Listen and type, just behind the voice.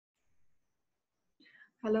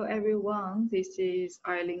Hello everyone, this is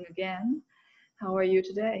Eileen again. How are you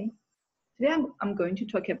today? Today I'm going to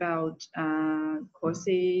talk about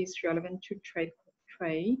courses relevant to trade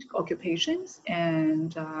occupations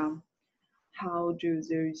and how do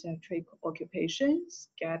those trade occupations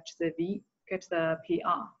get the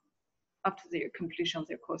PR after the completion of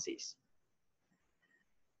their courses.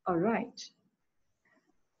 All right,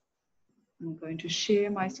 I'm going to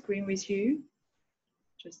share my screen with you.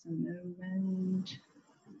 Just a moment.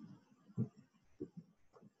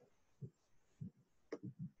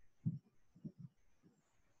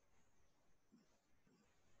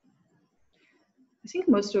 I think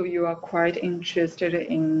most of you are quite interested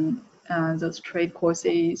in those trade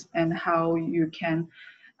courses and how you can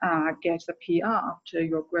get the PR after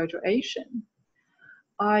your graduation.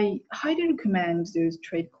 I highly recommend those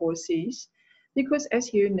trade courses because,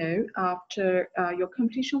 as you know, after your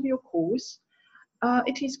completion of your course,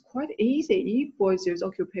 it is quite easy for those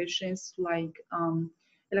occupations like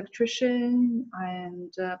electrician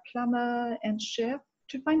and plumber and chef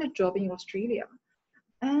to find a job in Australia.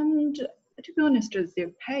 And to be honest, their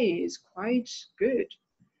pay is quite good.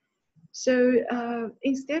 So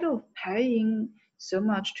instead of paying so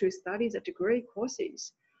much to study the degree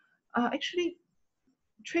courses, actually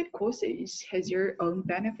trade courses has their own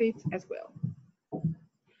benefits as well.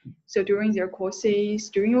 So during your courses,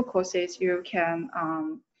 you can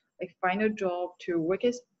like find a job to work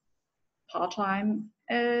as part-time.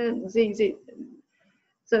 The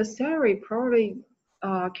salary probably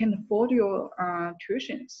can afford your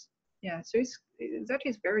tuitions. Yeah, so that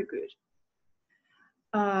is very good.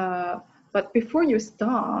 But before you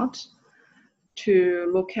start to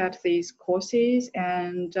look at these courses,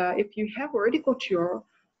 and if you have already got your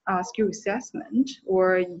skill assessment,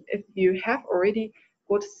 or if you have already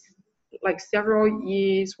got like several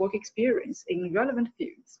years work experience in relevant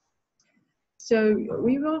fields, so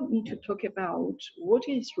we will need to talk about what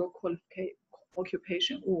is your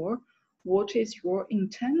occupation or what is your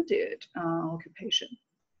intended occupation.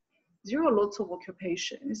 There are lots of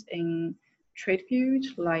occupations in trade field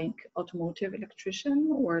like automotive electrician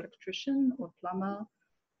or plumber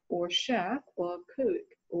or chef or cook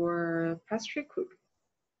or pastry cook.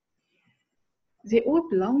 They all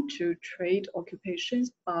belong to trade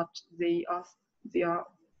occupations, but they are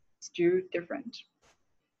still different.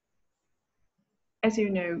 As you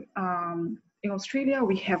know, in Australia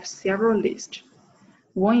we have several lists.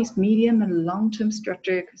 One is medium and long-term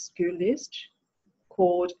strategic skill list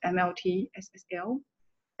called MLT SSL.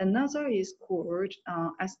 Another is called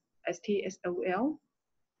STSOL,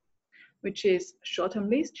 which is short-term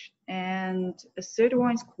list, and a third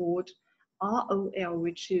one is called ROL,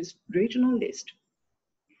 which is regional list.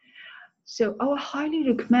 So I would highly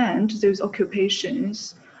recommend those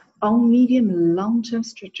occupations on medium and long-term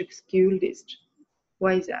strategic skill list.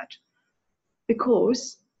 Why is that?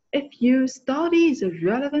 Because if you study the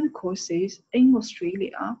relevant courses in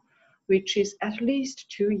Australia, which is at least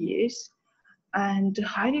 2 years, and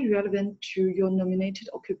highly relevant to your nominated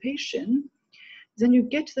occupation, then you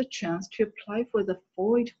get the chance to apply for the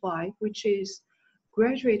 485, which is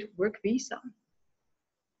graduate work visa.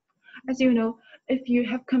 As you know, if you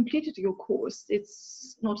have completed your course,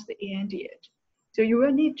 it's not the end yet. So you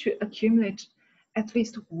will need to accumulate at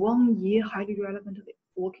least 1 year highly relevant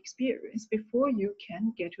work experience before you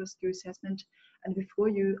can get your skill assessment and before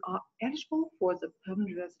you are eligible for the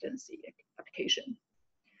permanent residency application.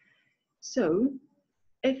 So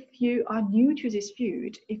if you are new to this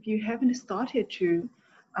field, if you haven't started to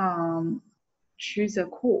choose a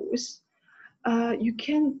course, you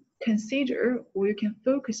can consider or you can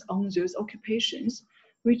focus on those occupations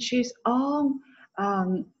which is on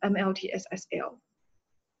MLT-SSL.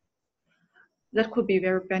 That could be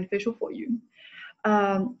very beneficial for you.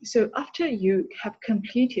 So after you have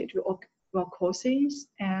completed your courses,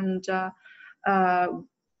 and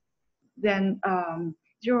then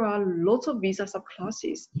there are lots of visa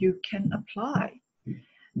subclasses you can apply.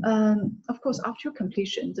 Of course, after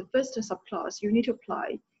completion, the first subclass you need to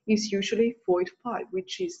apply is usually 485,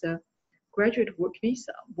 which is a graduate work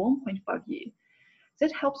visa, 1.5 year.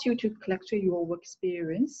 That helps you to collect your work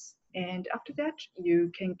experience. And after that,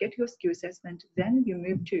 you can get your skill assessment. Then you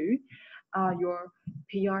move to your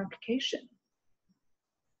PR application.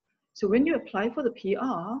 So when you apply for the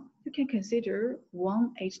PR, you can consider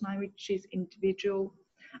 189, which is individual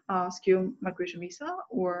skill migration visa,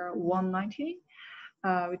 or 190,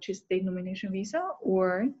 which is state nomination visa,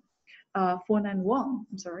 or 491,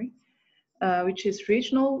 I'm sorry, which is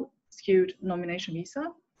regional skilled nomination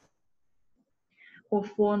visa, or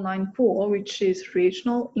 494, which is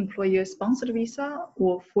regional employer sponsored visa,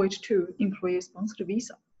 or 482, employer sponsored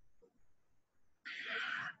visa.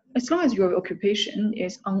 as long as your occupation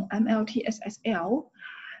is on MLT SSL,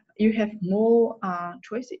 you have more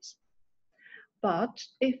choices. But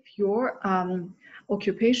if your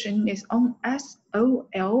occupation is on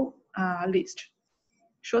SOL list,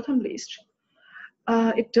 short-term list,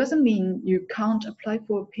 it doesn't mean you can't apply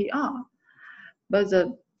for PR. But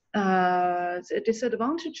the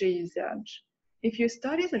disadvantage is that if you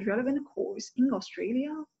study the relevant course in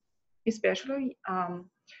Australia, especially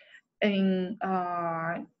in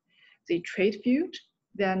the trade field,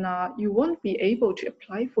 then you won't be able to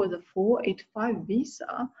apply for the 485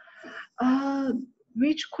 visa,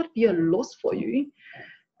 which could be a loss for you.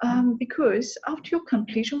 Because after your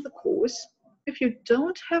completion of the course, if you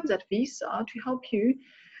don't have that visa to help you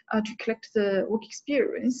to collect the work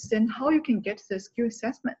experience, then how you can get the skill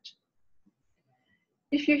assessment?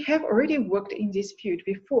 If you have already worked in this field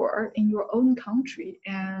before in your own country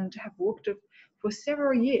and have worked for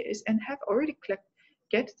several years and have already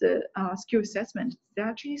get the skill assessment,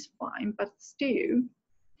 that is fine, but still,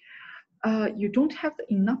 you don't have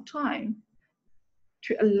enough time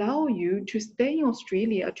to allow you to stay in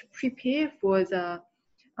Australia to prepare for the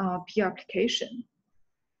PR application.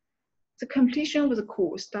 The completion of the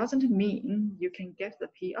course doesn't mean you can get the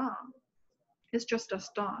PR. It's just a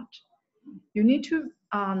start. You need to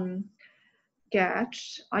get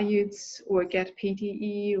IELTS or get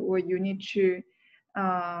PTE, or you need to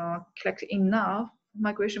collect enough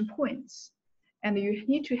migration points. And you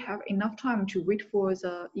need to have enough time to wait for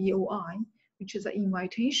the EOI, which is an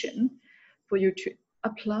invitation for you to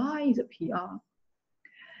apply the PR.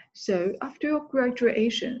 So after your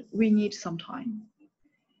graduation, we need some time.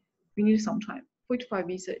 45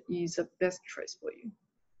 visa is the best choice for you.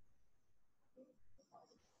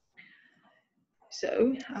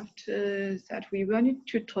 So after that, we wanted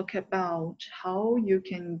to talk about how you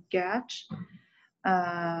can get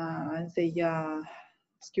the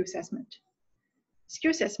skill assessment.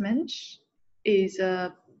 Skill assessment is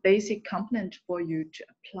a basic component for you to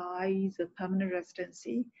apply the permanent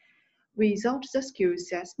residency. Without the skill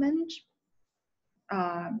assessment,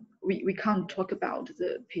 we can't talk about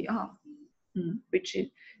the PR, which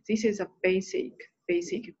this is a basic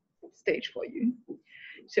stage for you.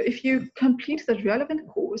 So if you complete the relevant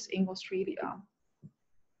course in Australia,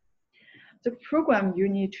 the program you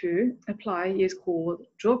need to apply is called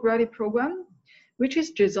Job Ready Program, which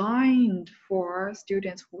is designed for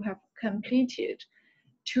students who have completed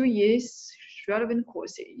 2 years relevant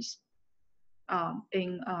courses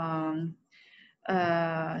in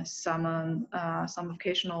some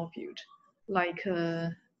vocational field, like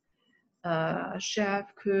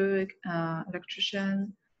chef, cook,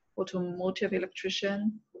 electrician, automotive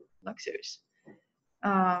electrician, like this.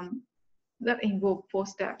 That involve 4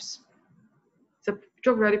 steps. The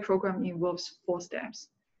Job Ready program involves 4 steps.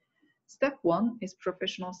 Step 1 is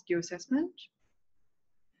professional skill assessment,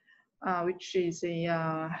 which is the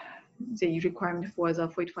requirement for the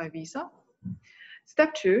 485 visa.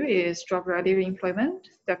 Step 2 is job ready employment.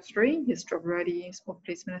 Step 3 is job ready work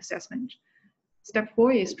placement assessment. Step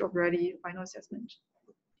 4 is job ready final assessment.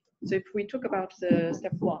 So if we talk about the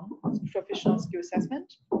step 1, professional skill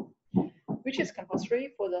assessment, which is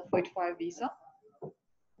compulsory for the 485 visa.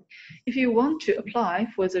 If you want to apply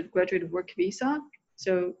for the graduate work visa,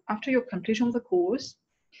 so after your completion of the course,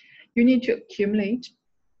 you need to accumulate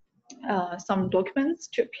some documents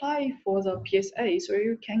to apply for the PSA, so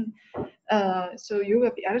you can, you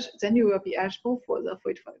will be eligible for the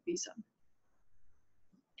 485 visa.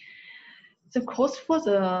 The cost for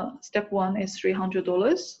the step 1 is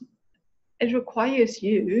 $300. It requires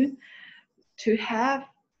you to have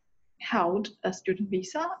held a student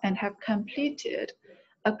visa and have completed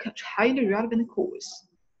a highly relevant course,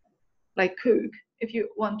 like cook. If you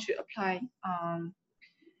want to apply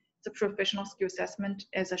the professional skill assessment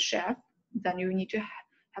as a chef, then you need to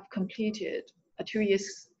have completed a 2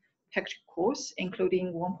 years package course,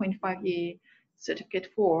 including 1.5-year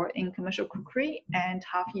certificate 4 in commercial cookery and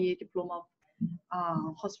half-year diploma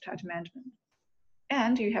of hospitality management.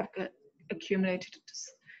 And you have accumulated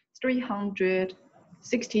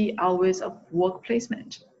 360 hours of work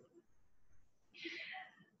placement.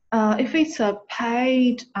 If it's a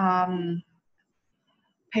paid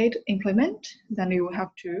employment, then you will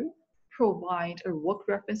have to provide a work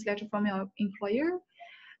reference letter from your employer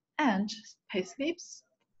and pay slips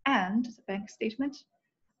and the bank statement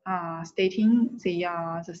stating the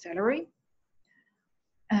salary.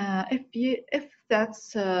 If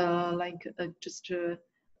that's just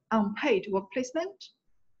unpaid work placement,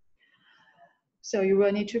 so you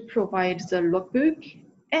will need to provide the logbook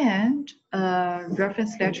and a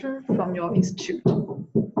reference letter from your institute.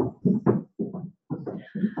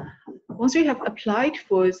 Once you have applied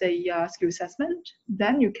for the skill assessment,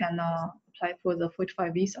 then you can apply for the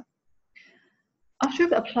 45 visa. After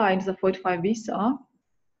you've applied the 45 visa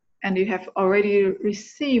and you have already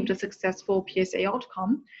received a successful PSA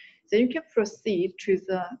outcome, then you can proceed to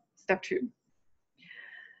the step 2.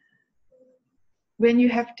 When you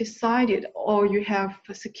have decided or you have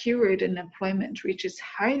secured an employment which is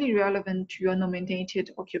highly relevant to your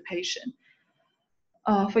nominated occupation,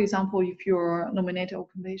 for example, if your nominated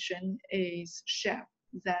occupation is chef,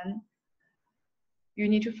 then you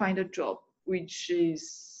need to find a job which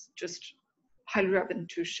is just highly relevant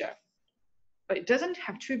to chef. But it doesn't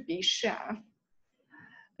have to be chef.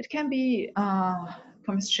 It can be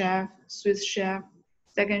commerce chef, Swiss chef,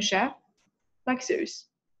 second chef, like those.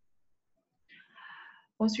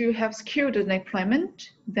 Once you have secured an employment,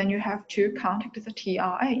 then you have to contact the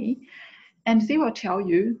TRA, and they will tell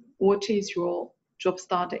you what is your job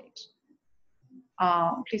start date.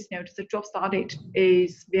 Please note the job start date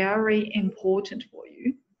is very important for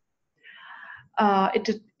you.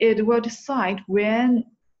 It will decide when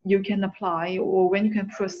you can apply or when you can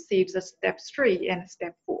proceed the step 3 and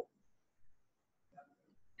step 4.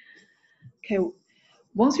 Okay,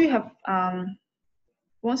 once you have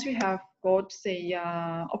got the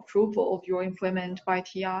approval of your employment by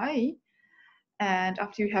TRA, and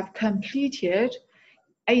after you have completed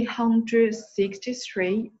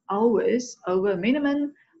 863 hours over a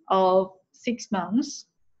minimum of 6 months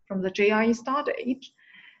from the JIE start date,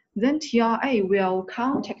 then TRA will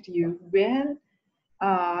contact you when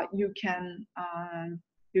you can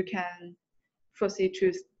proceed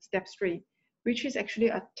to step 3, which is actually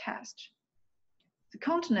a test. The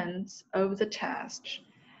contents of the test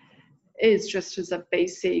is just the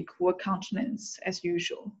basic work countenance as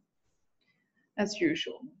usual.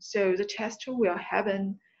 So the test will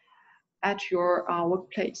happen at your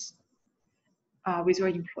workplace with your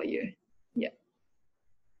employer. Yeah.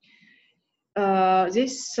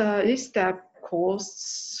 This step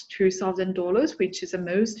costs $2,000, which is the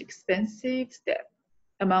most expensive step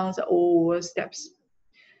among all steps.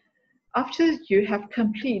 After you have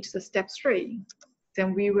completed the step 3,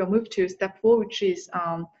 then we will move to step 4, which is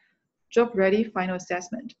job ready final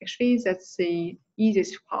assessment. Actually, that's the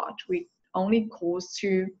easiest part. We only cost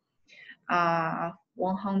you $150.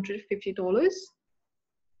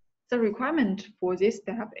 The requirement for this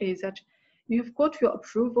step is that you have got your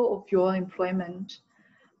approval of your employment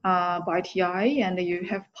by TRA, and you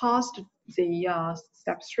have passed the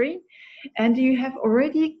step 3, and you have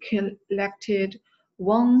already collected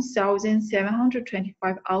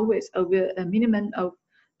 1,725 hours over a minimum of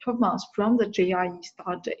 12 months from the JIE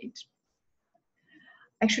start date.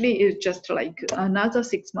 Actually, it's just like another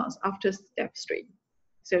 6 months after step 3.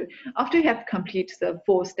 So after you have completed the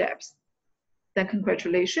 4 steps, then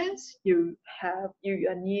congratulations, you are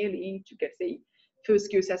nearly to get the full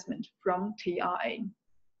skill assessment from TRA.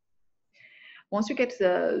 Once you get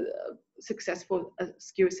the successful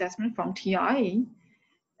skill assessment from TRA,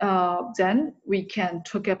 then we can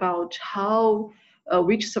talk about how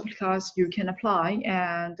which subclass you can apply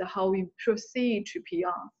and how we proceed to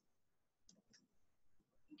PR.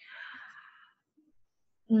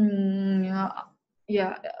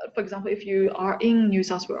 Yeah, for example, if you are in New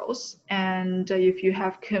South Wales and if you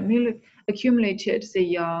have accumulated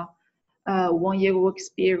the 1 year work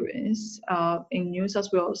experience in New South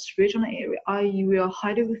Wales regional area, I will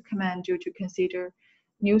highly recommend you to consider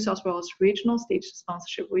New South Wales regional state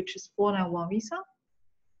sponsorship, which is 491 visa.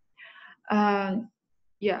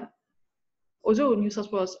 Yeah, although New South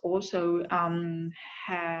Wales also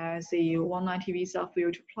has a 190 visa for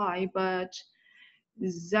you to apply, but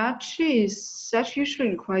that usually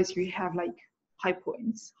requires you have like high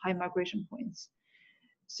migration points.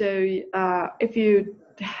 So if you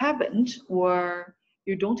haven't, or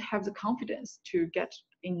you don't have the confidence to get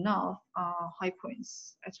enough high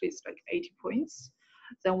points, at least like 80 points,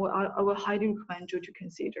 then I will highly recommend you to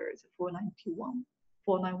consider the 491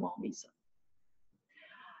 visa.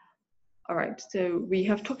 All right, so we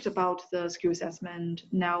have talked about the skill assessment.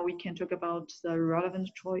 Now we can talk about the relevant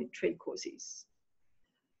trade courses.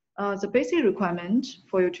 The basic requirement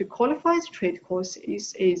for you to qualify as trade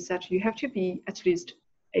courses is that you have to be at least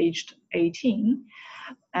aged 18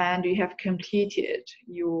 and you have completed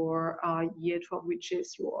your year 12, which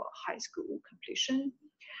is your high school completion.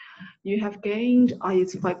 You have gained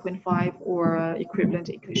IELTS 5.5 or equivalent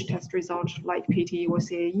English test result like PT or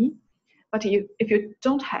CAE. But if you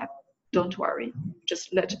don't have, don't worry,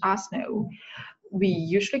 just let us know. We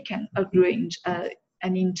usually can arrange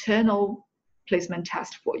an internal placement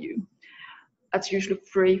test for you. That's usually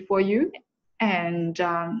free for you, and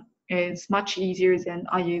it's much easier than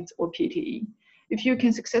IELTS or PTE. if you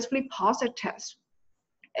can successfully pass a test,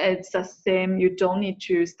 it's the same. You don't need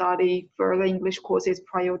to study further English courses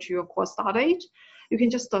prior to your course start date. You can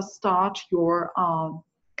just start your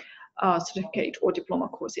certificate or diploma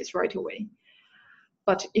courses right away.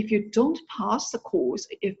 But if you don't pass the course,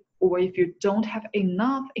 if you don't have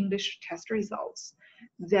enough English test results,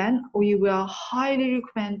 then we will highly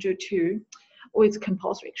recommend you to, or it's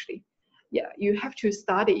compulsory actually. Yeah, you have to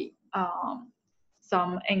study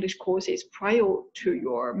some English courses prior to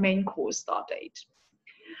your main course start date.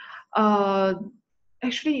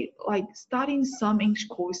 Actually, like studying some English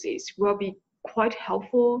courses will be quite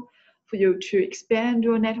helpful for you to expand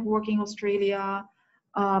your network in Australia,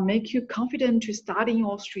 make you confident to study in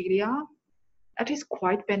Australia. That is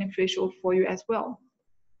quite beneficial for you as well.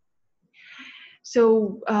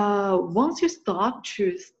 So once you start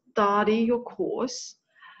to study your course,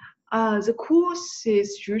 the course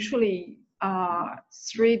is usually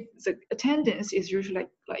the attendance is usually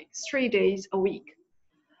like 3 days a week.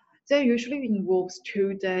 That usually involves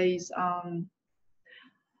 2 days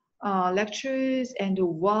lectures and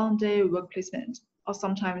 1 day work placement, or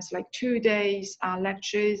sometimes like 2 days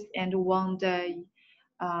lectures and 1 day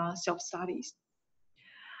self-studies.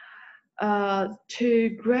 To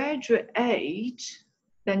graduate,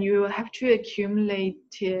 then you have to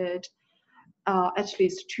accumulate at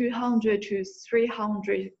least 200 to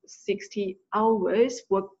 360 hours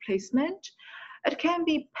work placement. It can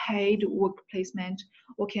be paid work placement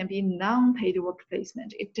or can be non-paid work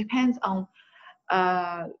placement. It depends on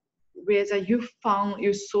whether you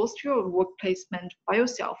sourced your work placement by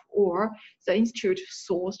yourself or the institute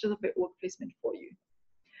sourced the work placement for you.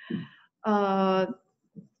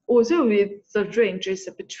 Although the range is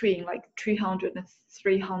between like 300 and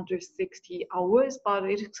 360 hours, but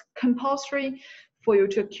it is compulsory for you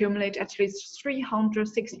to accumulate at least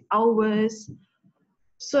 360 hours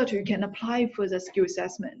so that you can apply for the skill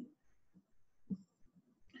assessment.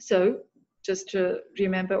 So just to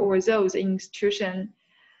remember, although the institution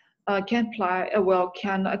can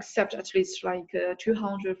accept at least like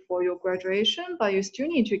 200 for your graduation, but you still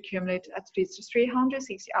need to accumulate at least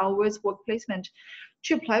 360 hours work placement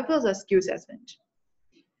to apply for the skill assessment.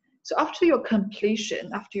 So after your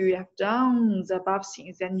completion, after you have done the above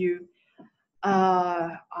things, then you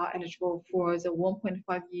are eligible for the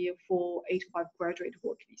 1.5-year 485 graduate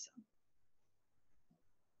work visa.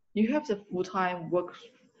 You have the full-time work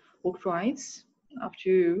rights after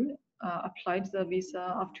you applied the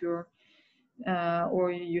visa, after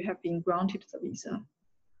or you have been granted the visa.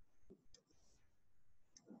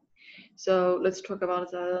 So let's talk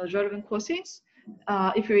about the relevant courses.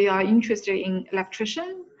 If we are interested in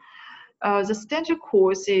electrician, the standard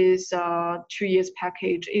course is 2 years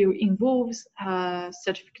package. It involves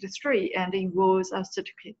certificate 3 and involves a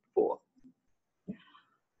certificate 4.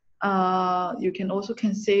 You can also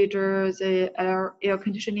consider the air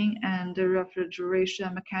conditioning and the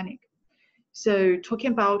refrigeration mechanic. So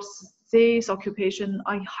talking about this occupation,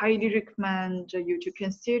 I highly recommend you to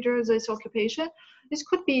consider this occupation. This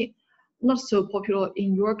could be not so popular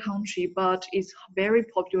in your country, but it's very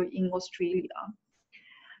popular in Australia.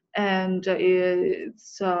 And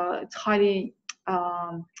it's highly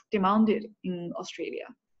demanded in Australia.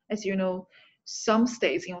 As you know, some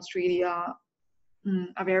states in Australia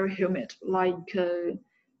are very humid, like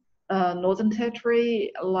Northern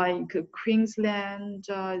Territory, like Queensland.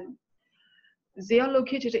 They are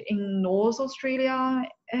located in North Australia,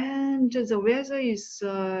 and the weather is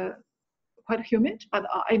quite humid. But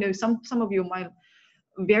I know some of you might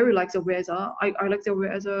very like the weather. I like the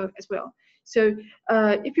weather as well. So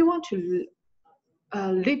if you want to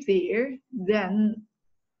live there, then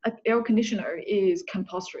an air conditioner is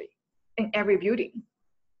compulsory in every building.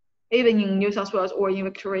 Even in New South Wales or in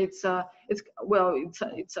Victoria, it's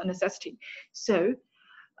a necessity. So,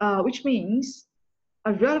 which means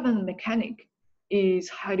a relevant mechanic is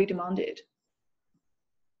highly demanded.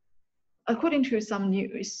 According to some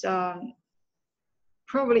news,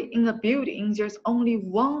 probably in a building, there's only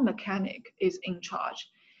one mechanic is in charge.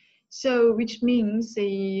 So, which means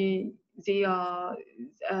their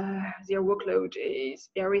workload is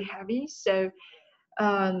very heavy. So,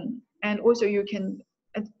 and also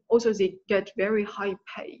they get very high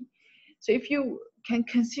pay. So if you can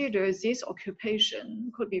consider this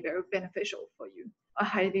occupation, could be very beneficial for you. I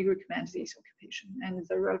highly recommend this occupation and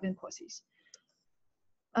the relevant courses.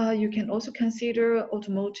 You can also consider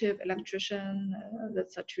automotive electrician.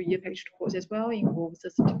 That's a 2-year package course as well, involves the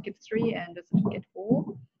certificate 3 and the certificate 4.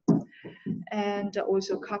 And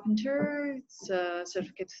also carpenter, it's a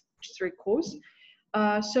certificate 3 course.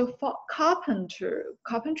 So for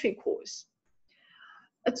carpentry course,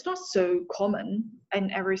 It's not so common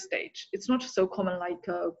in every stage. It's not so common like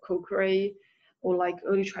Cochrane or like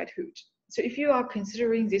early childhood. So if you are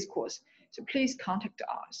considering this course, so please contact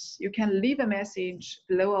us. You can leave a message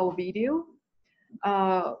below our video.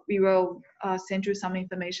 We will send you some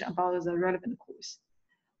information about the relevant course.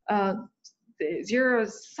 There are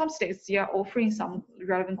some states they are offering some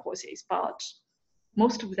relevant courses, but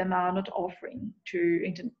most of them are not offering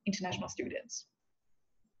to international students.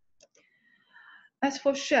 As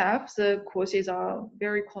for chefs, the courses are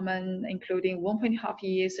very common, including 1.5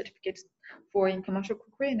 year certificates for in commercial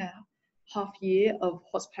cookery and a half year of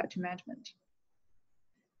hospitality management.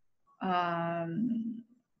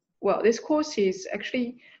 Well, this course is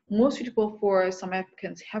actually more suitable for some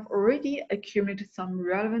applicants who have already accumulated some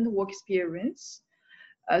relevant work experience.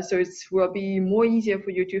 So it will be more easier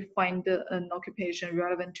for you to find an occupation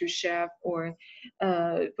relevant to chef, or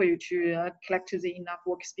for you to collect the enough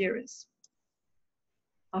work experience.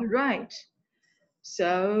 All right,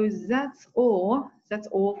 so that's all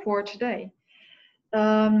for today.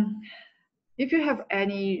 If you have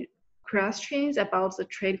any questions about the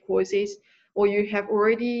trade courses, or you have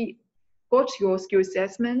already got your skill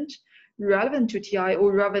assessment relevant to TI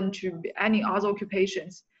or relevant to any other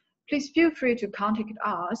occupations, please feel free to contact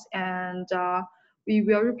us, and we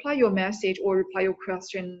will reply your message or reply your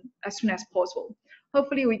question as soon as possible.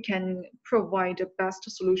 Hopefully we can provide the best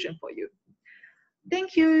solution for you.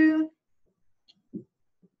 Thank you.